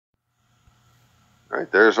Right,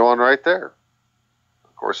 there's one right there.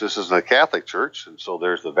 Of course, this isn't a Catholic church, and so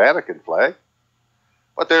there's the Vatican flag.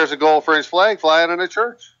 But there's a gold fringe flag flying in a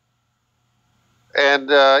church. And,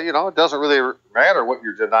 it doesn't really matter what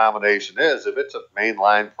your denomination is. If it's a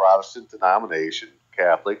mainline Protestant denomination,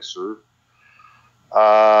 Catholics or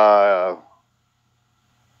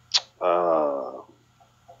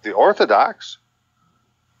the Orthodox,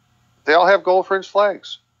 they all have gold fringe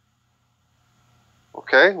flags.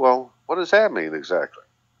 Okay, well, what does that mean exactly?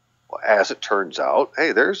 Well, as it turns out,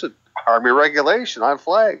 hey, there's an Army regulation on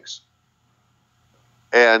flags.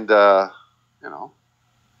 And,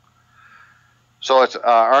 so it's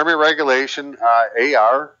Army regulation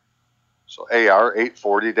AR, so AR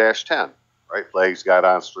 840-10, right? Flags got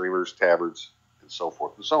on streamers, tabards, and so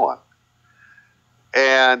forth and so on.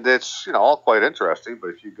 And it's, all quite interesting, but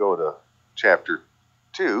if you go to chapter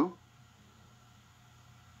 2,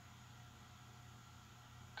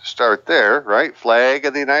 to start there, right? Flag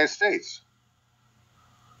of the United States.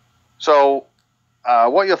 So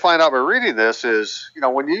what you'll find out by reading this is,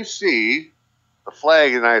 when you see the flag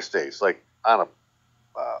of the United States, like on a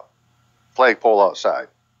flagpole outside,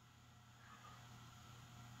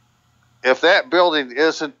 if that building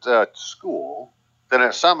isn't a school, then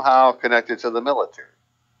it's somehow connected to the military.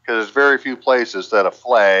 Because there's very few places that a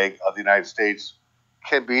flag of the United States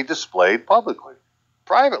can be displayed publicly.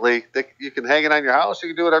 Privately, you can hang it on your house, you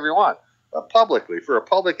can do whatever you want. But publicly, for a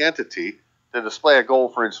public entity to display a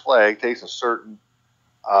gold fringe flag takes a certain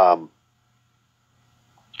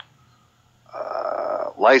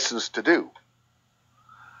license to do.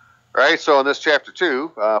 Right? So in this chapter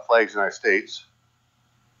 2, flags of the United States,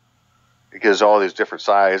 it gives all these different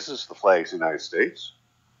sizes, the flags of the United States.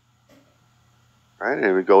 Right?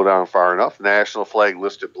 And we go down far enough. National flag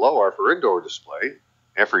listed below are for indoor display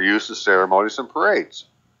and for use in ceremonies and parades.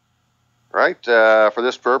 Right? For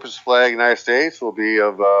this purpose, the flag of the United States will be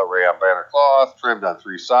of rayon banner cloth, trimmed on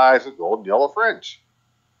 3 sides with gold and yellow fringe.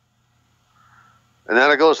 And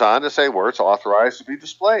then it goes on to say where it's authorized to be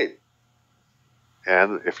displayed.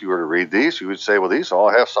 And if you were to read these, you would say, well, these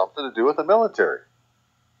all have something to do with the military.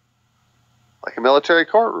 Like a military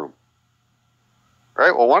courtroom.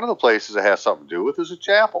 Right? Well, one of the places it has something to do with is a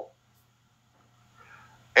chapel.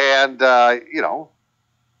 And,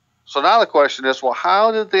 so now the question is, well,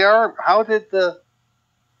 how did the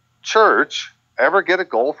church ever get a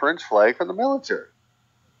gold fringe flag from the military?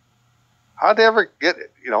 How did they ever get,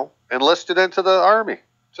 enlisted into the Army,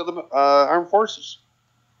 to the armed forces?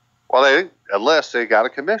 Well, they didn't enlist, they got a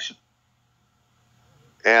commission.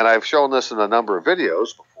 And I've shown this in a number of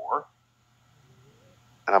videos before.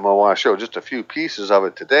 And I'm going to want to show just a few pieces of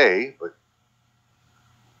it today. But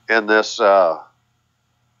in this little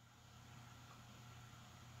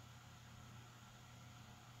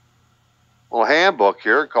handbook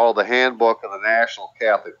here called the Handbook of the National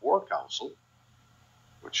Catholic War Council,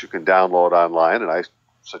 which you can download online, and I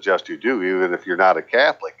suggest you do, even if you're not a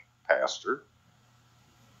Catholic pastor.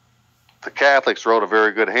 The Catholics wrote a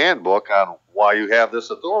very good handbook on why you have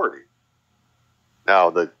this authority.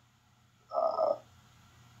 Now, the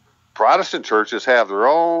Protestant churches have their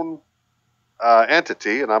own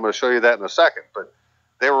entity, and I'm going to show you that in a second, but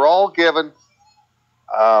they were all given.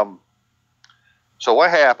 So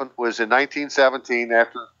what happened was in 1917,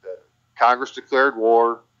 after Congress declared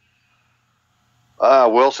war,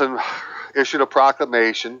 Wilson issued a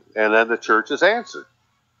proclamation, and then the churches answered.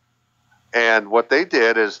 And what they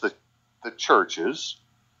did is the churches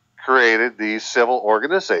created these civil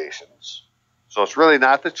organizations. So it's really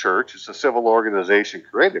not the church, it's a civil organization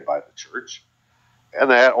created by the church.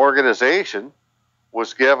 And that organization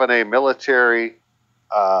was given a military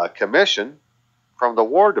commission from the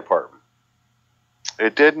War Department.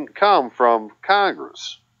 It didn't come from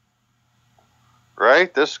Congress.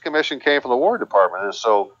 Right? This commission came from the War Department. And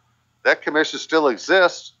so that commission still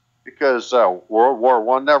exists because World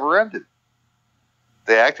War I never ended.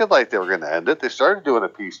 They acted like they were going to end it. They started doing a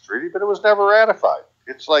peace treaty, but it was never ratified.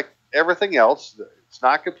 It's like everything else. It's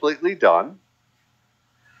not completely done.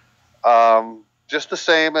 Just the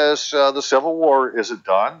same as the Civil War isn't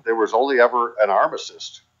done. There was only ever an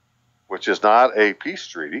armistice, which is not a peace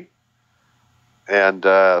treaty. And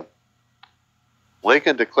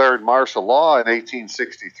Lincoln declared martial law in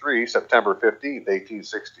 1863, September 15th,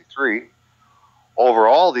 1863, over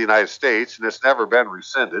all the United States, and it's never been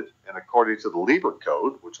rescinded. And according to the Lieber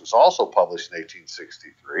Code, which was also published in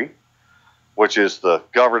 1863, which is the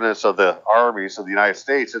governance of the armies of the United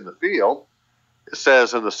States in the field, it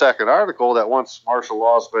says in the second article that once martial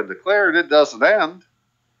law has been declared, it doesn't end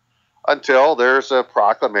until there's a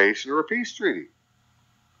proclamation or a peace treaty.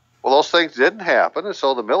 Well, those things didn't happen, and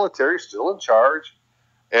so the military is still in charge,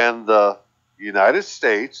 and the United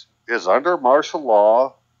States is under martial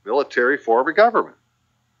law military form of government.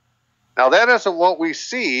 Now, that isn't what we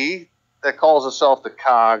see that calls itself the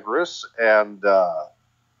Congress and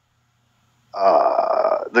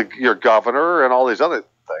your governor and all these other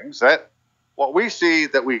things. That what we see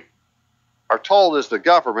that we are told is the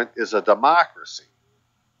government is a democracy.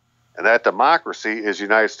 And that democracy is the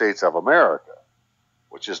United States of America,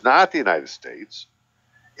 which is not the United States.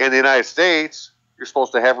 In the United States, you're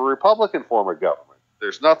supposed to have a Republican form of government.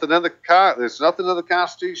 There's nothing in the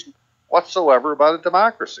Constitution whatsoever about a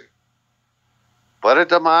democracy. But a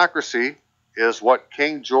democracy is what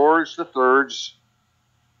King George III's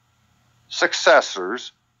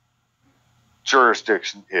successors'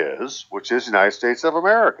 jurisdiction is, which is the United States of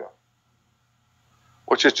America,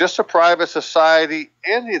 which is just a private society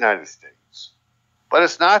in the United States. But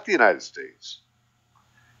it's not the United States.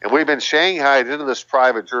 And we've been shanghaied into this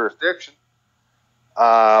private jurisdiction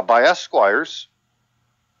by esquires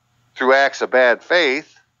through acts of bad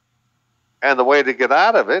faith. And the way to get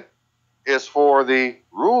out of it is for the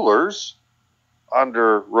rulers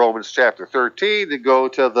under Romans chapter 13 to go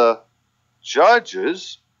to the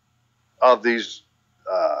judges of these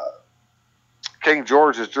King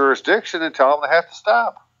George's jurisdiction and tell them they have to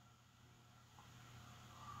stop.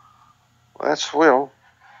 Well, that's,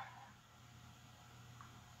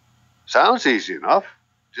 sounds easy enough.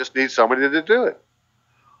 Just need somebody to do it.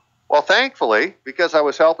 Well, thankfully, because I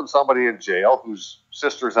was helping somebody in jail whose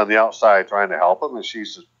sister's on the outside trying to help him, and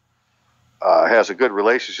she's has a good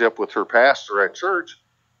relationship with her pastor at church,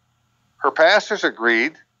 her pastors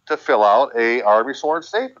agreed to fill out a Army sworn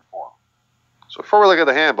statement form. So before we look at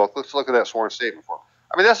the handbook, let's look at that sworn statement form.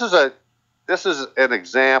 I mean, this is an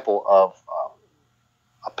example of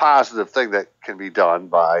a positive thing that can be done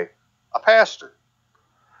by a pastor.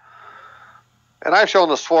 And I've shown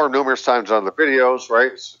this form numerous times on the videos,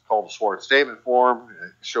 right? It's called the sworn statement form.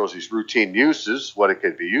 It shows these routine uses, what it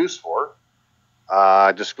could be used for.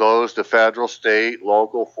 Disclosed to federal, state,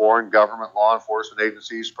 local, foreign government, law enforcement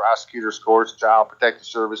agencies, prosecutors, courts, child protective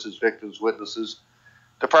services, victims, witnesses,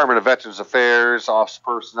 Department of Veterans Affairs, Office of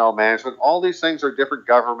Personnel Management. All these things are different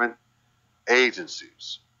government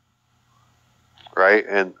agencies, right?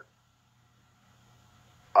 And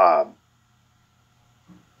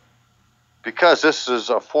because this is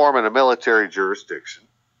a form in a military jurisdiction,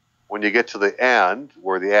 when you get to the end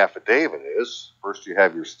where the affidavit is, first you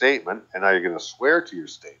have your statement, and now you're going to swear to your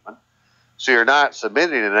statement. So you're not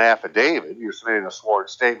submitting an affidavit, you're submitting a sworn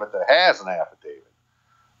statement that has an affidavit.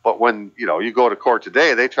 But when you go to court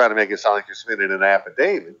today, they try to make it sound like you're submitting an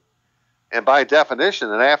affidavit. And by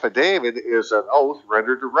definition, an affidavit is an oath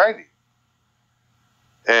rendered to writing.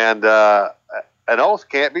 And an oath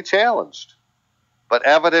can't be challenged. But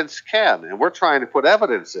evidence can, and we're trying to put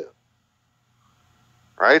evidence in.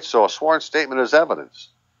 Right? So a sworn statement is evidence.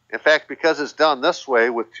 In fact, because it's done this way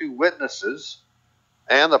with two witnesses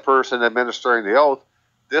and the person administering the oath,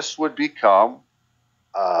 this would become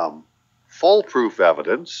foolproof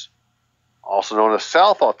evidence, also known as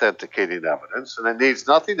self-authenticating evidence, and it needs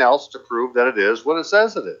nothing else to prove that it is what it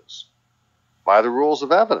says it is by the rules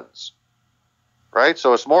of evidence. Right?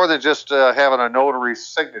 So it's more than just having a notary's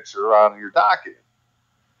signature on your document.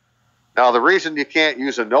 Now, the reason you can't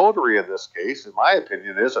use a notary in this case, in my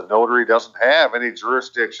opinion, is a notary doesn't have any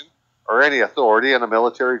jurisdiction or any authority in a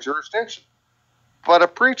military jurisdiction. But a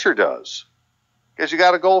preacher does, because you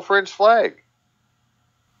got a gold fringe flag.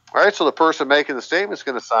 All right, so the person making the statement is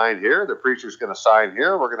going to sign here. The preacher is going to sign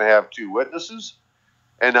here. We're going to have two witnesses.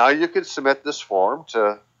 And now you can submit this form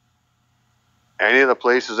to any of the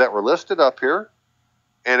places that were listed up here,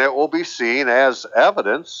 and it will be seen as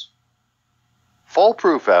evidence,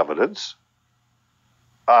 foolproof evidence,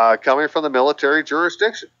 coming from the military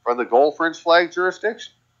jurisdiction, from the gold fringe flag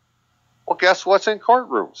jurisdiction. Well, guess what's in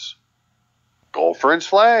courtrooms? Gold fringe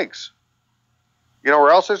flags. You know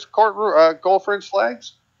where else there's gold fringe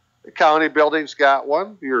flags? The county building's got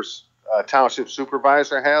one. Your township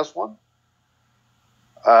supervisor has one.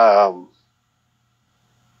 The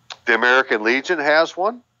American Legion has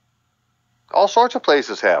one. All sorts of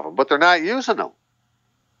places have them, but they're not using them.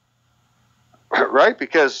 Right?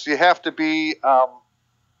 Because you have to be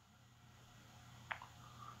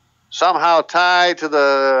somehow tied to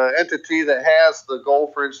the entity that has the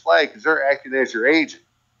gold fringe flag, because they're acting as your agent.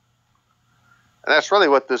 And that's really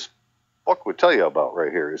what this book would tell you about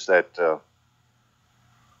right here, is that the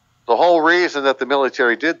whole reason that the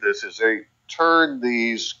military did this is they turned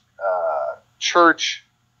these church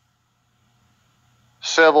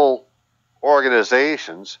civil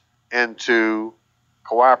organizations into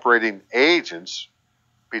cooperating agents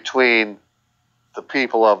between the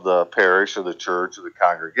people of the parish or the church or the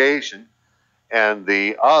congregation and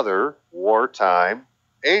the other wartime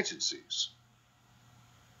agencies,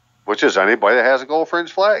 which is anybody that has a gold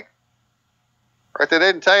fringe flag. Right? They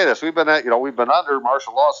didn't tell you this. We've been under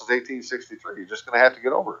martial law since 1863. You're just going to have to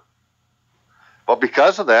get over it. But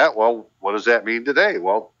because of that, well, what does that mean today?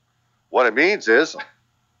 Well, what it means is,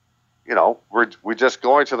 we're just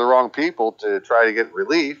going to the wrong people to try to get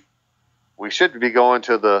relief. We should be going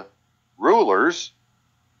to the rulers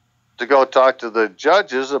to go talk to the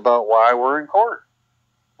judges about why we're in court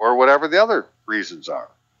or whatever the other reasons are.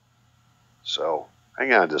 So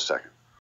hang on just a second.